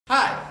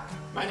Hi,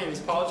 my name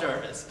is Paul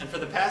Jarvis, and for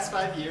the past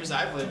 5 years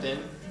I've lived in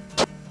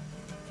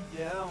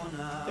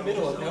the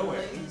middle of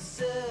nowhere.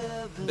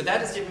 But that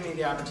has given me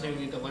the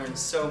opportunity to learn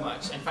so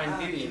much and find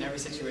beauty in every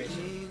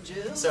situation.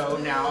 So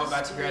now,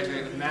 about to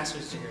graduate with a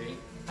master's degree,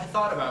 I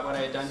thought about what I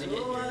had done to get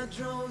here.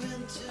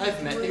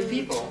 I've met new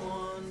people,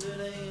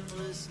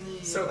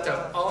 soaked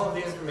up all of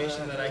the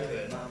information that I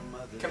could,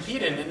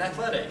 competed in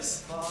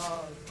athletics,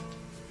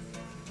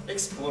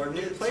 explored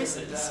new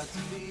places,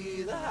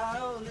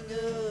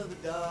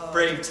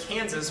 braved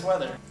Kansas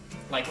weather,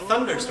 like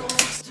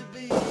thunderstorms,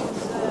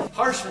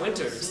 harsh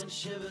winters,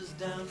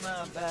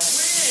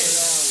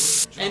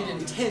 and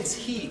intense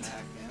heat.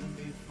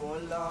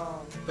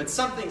 But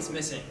something's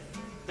missing,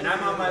 and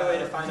I'm on my way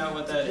to find out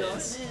what that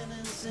is.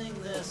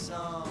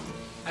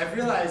 I've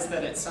realized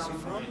that at some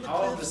point,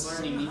 all of this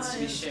learning needs to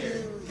be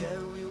shared.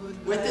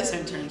 With this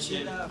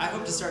internship, I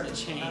hope to start a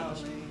change,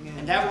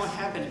 and that won't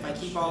happen if I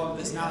keep all of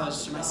this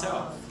knowledge to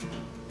myself.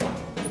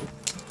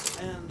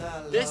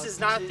 This is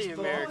not the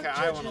America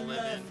I want to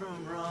live in.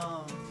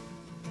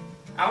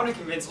 I want to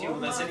convince people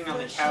that sitting on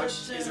the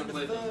couch isn't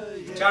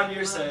living. John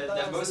Muir said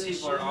that most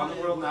people are on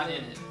the world, not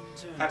in it,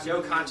 have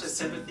no conscious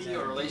sympathy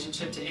or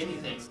relationship to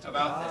anything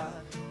about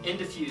them,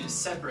 indiffused,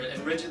 separate,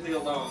 and rigidly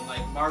alone,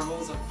 like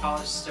marbles of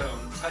polished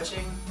stone,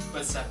 touching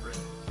but separate.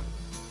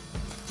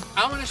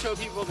 I want to show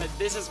people that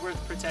this is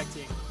worth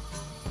protecting.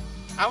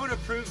 I want to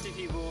prove to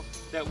people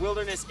that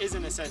wilderness is a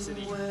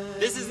necessity.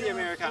 This is the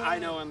America I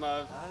know and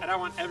love, and I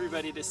want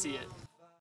everybody to see it.